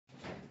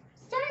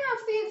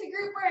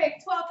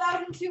Pick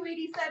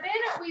 12,287.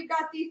 We've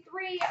got the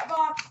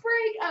 3-box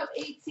break of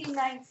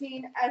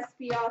 1819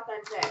 SP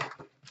Authentic.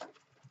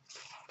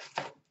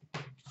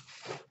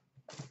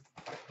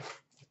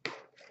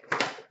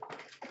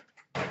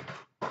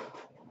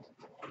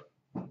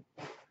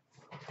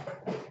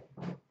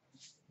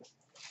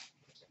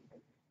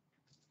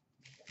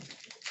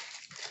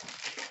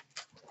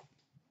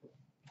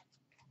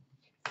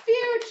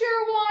 Future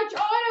Watch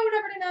Auto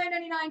number to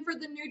 $9.99 for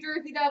the New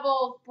Jersey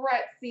Devils,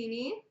 Brett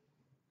Sini.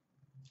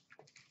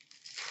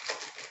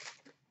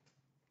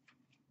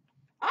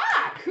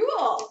 Ah,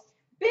 cool.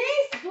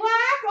 Base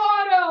black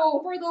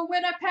auto for the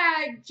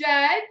Winnipeg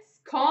Jets,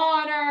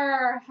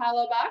 Connor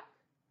Hellebuyck.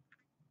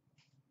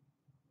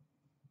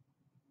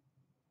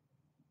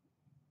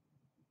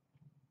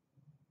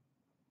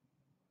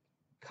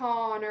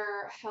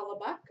 Connor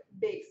Hellebuyck,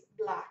 base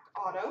black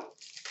auto.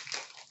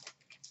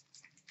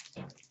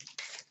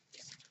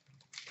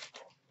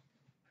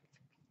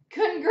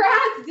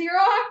 Congrats,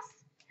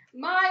 Xerox.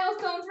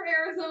 Milestones for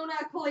Arizona,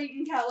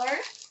 Clayton Keller.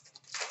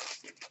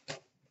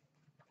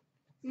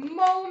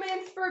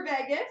 Moments for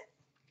Vegas.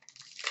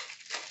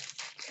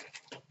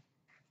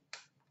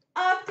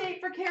 Update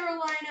for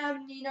Carolina,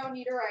 Nino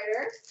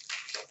Niederreiter.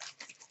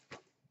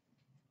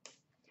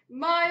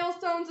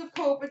 Milestones of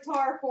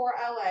Kopitar for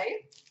LA.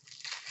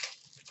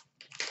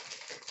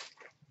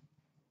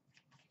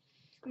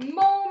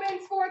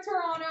 Moments for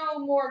Toronto,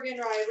 Morgan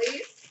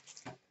Riley.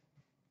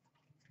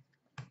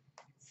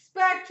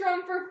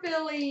 Spectrum for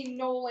Philly,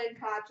 Nolan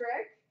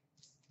Patrick.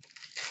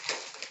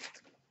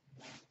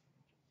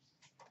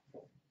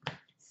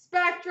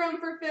 Spectrum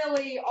for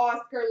Philly,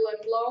 Oscar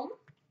Lindblom.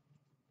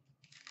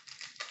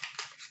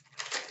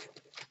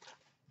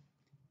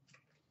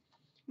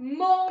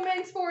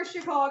 Moments for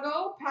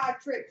Chicago,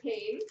 Patrick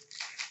Kane.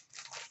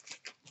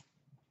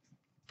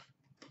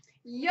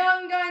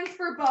 Young Guns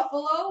for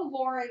Buffalo,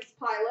 Lawrence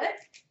Pilot.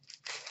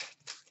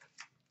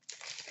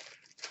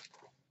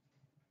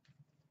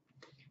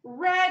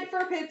 Red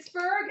for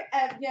Pittsburgh,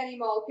 Evgeny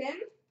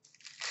Malkin.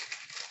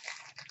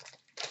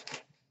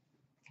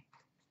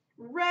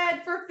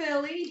 Red for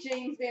Philly,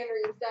 James Van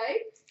Riemsdyk.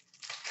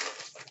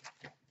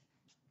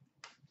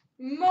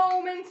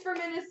 Moments for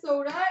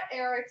Minnesota,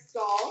 Eric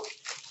Staal.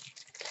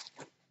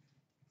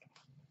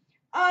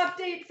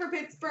 Update for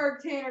Pittsburgh,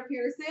 Tanner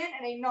Pearson,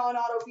 and a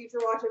non-auto future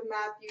watch of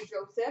Matthew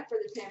Joseph for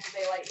the Tampa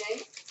Bay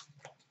Lightning.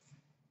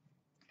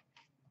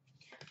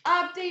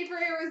 Update for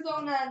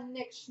Arizona,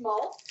 Nick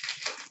Schmaltz.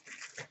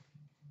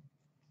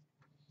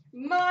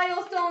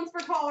 Milestones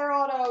for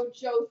Colorado,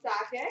 Joe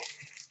Sakic.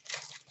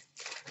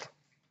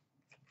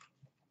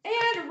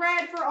 And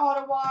red for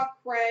Ottawa,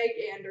 Craig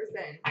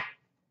Anderson.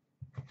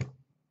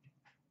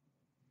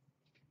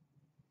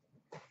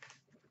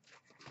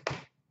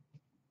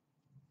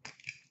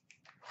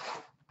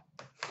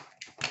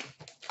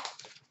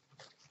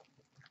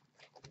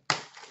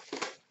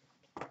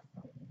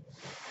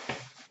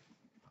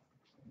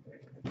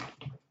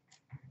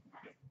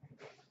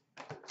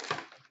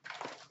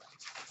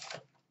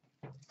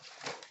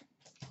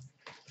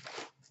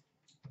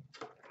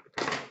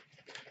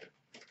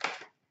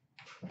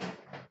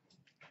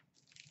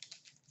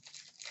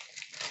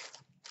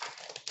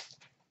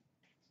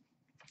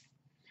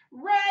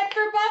 Red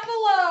for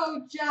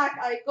Buffalo, Jack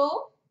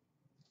Eichel.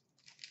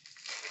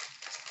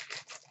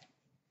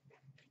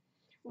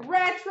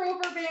 Retro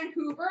for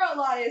Vancouver,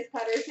 Elias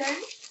Pettersson.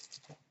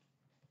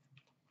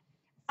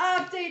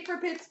 Update for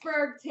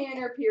Pittsburgh,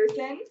 Tanner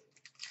Pearson.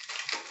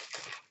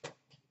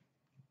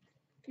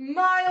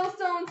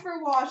 Milestones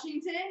for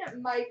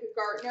Washington, Mike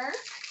Gartner.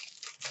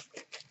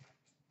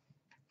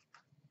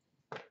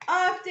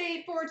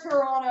 Update for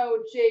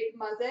Toronto, Jake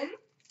Muzzin.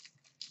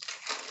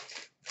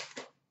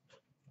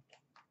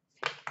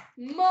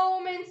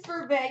 Moments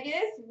for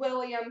Vegas,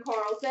 William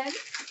Karlsson.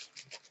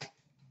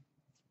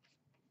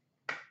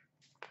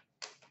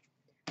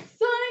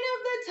 Sign of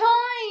the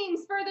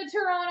Times for the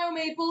Toronto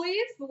Maple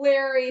Leafs,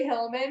 Larry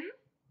Hillman.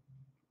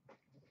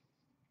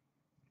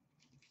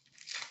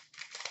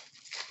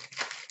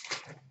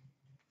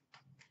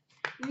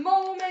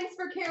 Moments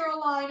for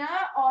Carolina,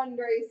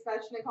 Andrei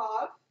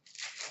Svechnikov.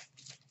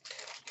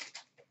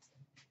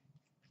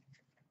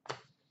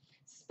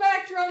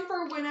 Spectrum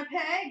for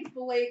Winnipeg,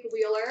 Blake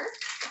Wheeler.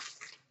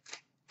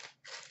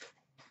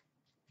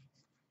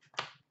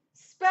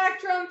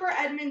 Spectrum for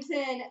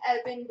Edmonton,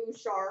 Evan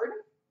Bouchard.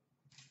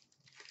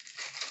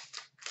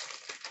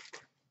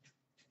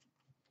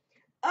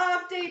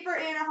 Update for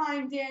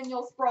Anaheim,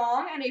 Daniel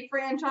Sprong, and a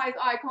franchise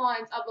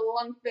icons of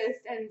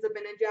Lundqvist and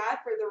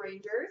Zibanejad for the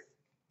Rangers.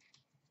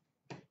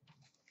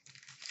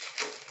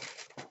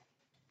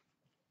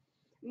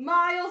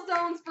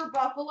 Milestones for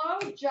Buffalo,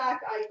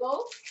 Jack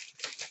Eichel.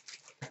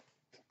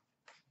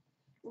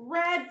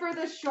 Red for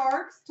the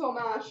Sharks,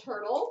 Tomas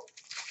Hertl.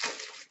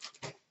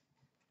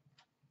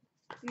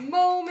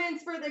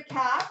 Moments for the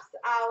Caps,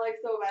 Alex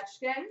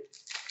Ovechkin.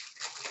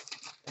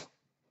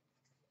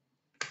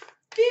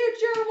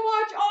 Future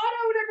Watch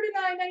Auto number to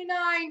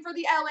 $9.99 for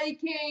the LA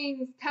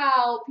Kings,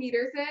 Cal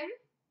Peterson.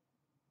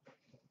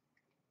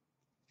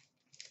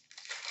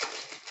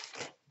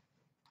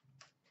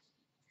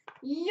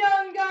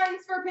 Young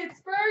Guns for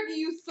Pittsburgh,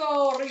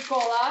 Yuso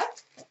Ricola.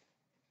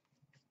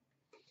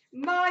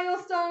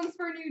 Milestones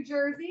for New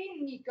Jersey,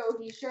 Nico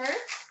Hischier.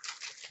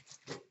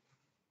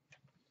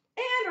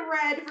 And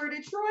red for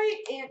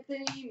Detroit,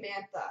 Anthony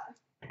Mantha.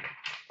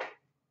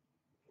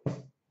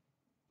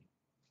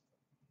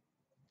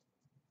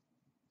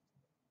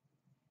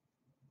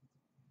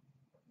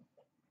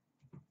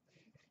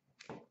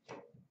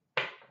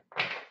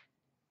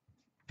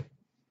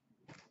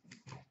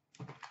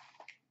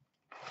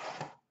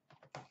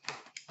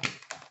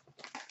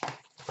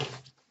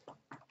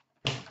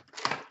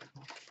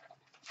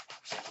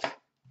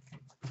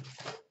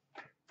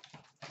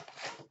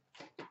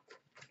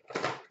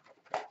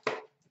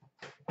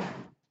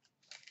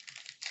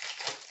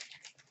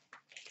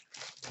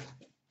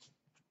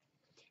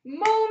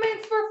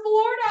 Moments for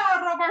Florida,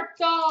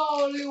 Roberto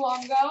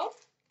Luongo.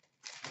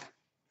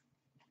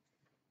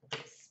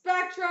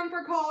 Spectrum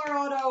for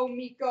Colorado,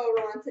 Mikko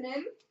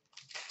Rantanen.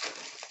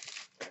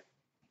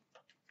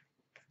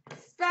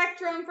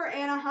 Spectrum for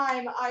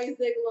Anaheim,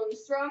 Isaac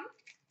Lundstrom.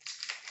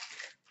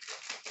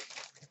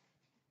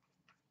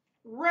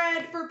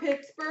 Red for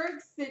Pittsburgh,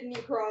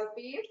 Sidney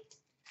Crosby.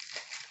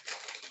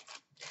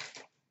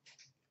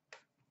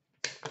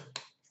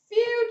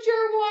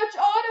 Future Watch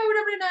Auto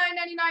number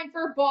 /999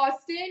 for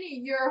Boston,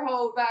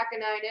 Urho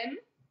Vakanainen.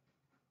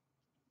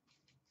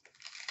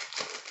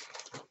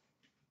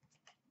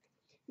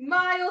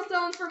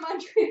 Milestones for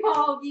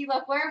Montreal, Guy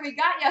Lafleur. We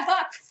got ya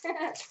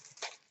hooked.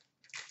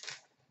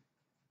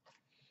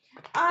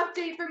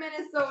 Update for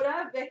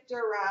Minnesota,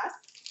 Victor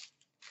Rask.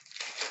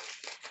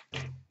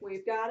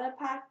 We've got a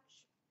patch.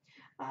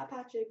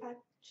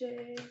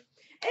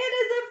 It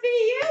is a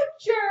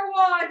Future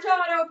Watch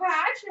Auto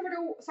patch,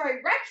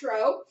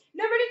 retro,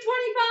 number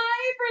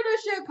 225 for the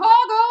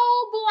Chicago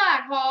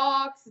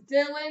Blackhawks,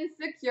 Dylan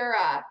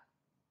Secura.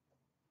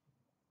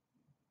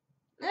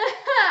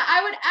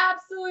 I would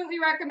absolutely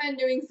recommend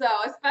doing so,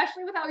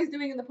 especially with how he's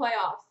doing in the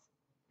playoffs.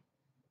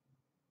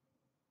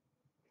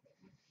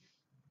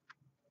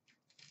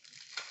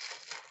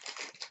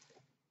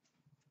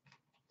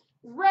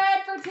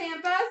 Red for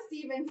Tampa,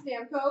 Steven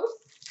Stamkos.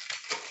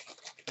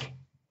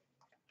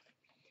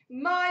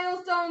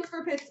 Milestones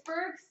for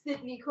Pittsburgh,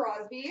 Sidney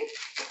Crosby.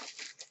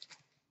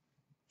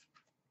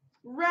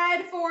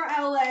 Red for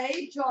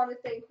LA,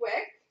 Jonathan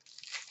Quick.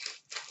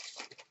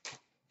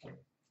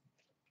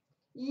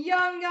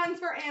 Young Guns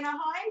for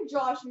Anaheim,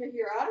 Josh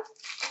Mahira.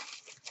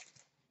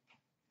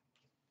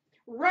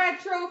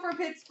 Retro for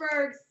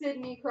Pittsburgh,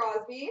 Sidney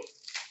Crosby.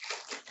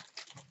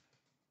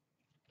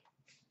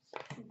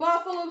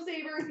 Buffalo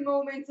Sabres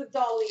Moments of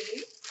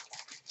Darlene.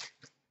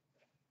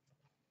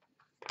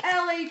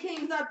 LA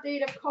Kings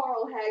update of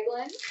Carl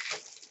Hagelin.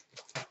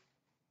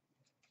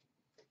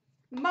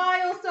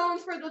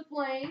 Milestones for the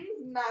Flames,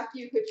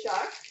 Matthew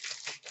Tkachuk.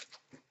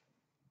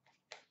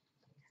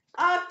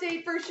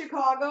 Update for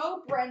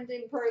Chicago,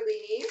 Brendan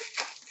Perlini.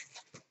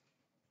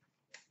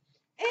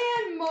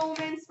 And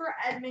moments for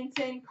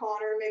Edmonton,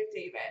 Connor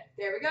McDavid.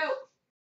 There we go.